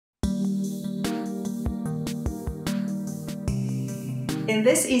In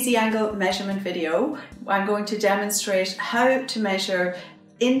this EasyAngle measurement video, I'm going to demonstrate how to measure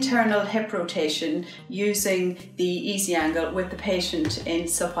internal hip rotation using the EasyAngle with the patient in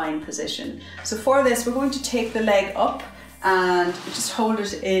supine position. So for this, we're going to take the leg up and just hold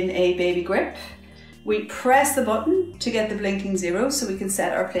it in a baby grip. We press the button to get the blinking zero so we can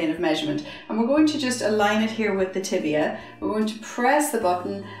set our plane of measurement. And we're going to just align it here with the tibia. We're going to press the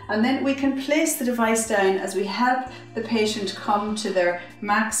button and then we can place the device down as we help the patient come to their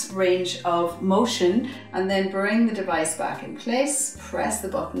max range of motion, and then bring the device back in place, press the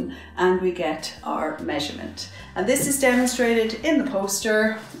button, and we get our measurement. And this is demonstrated in the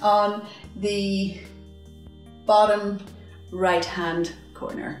poster on the bottom right hand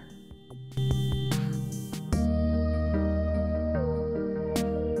corner.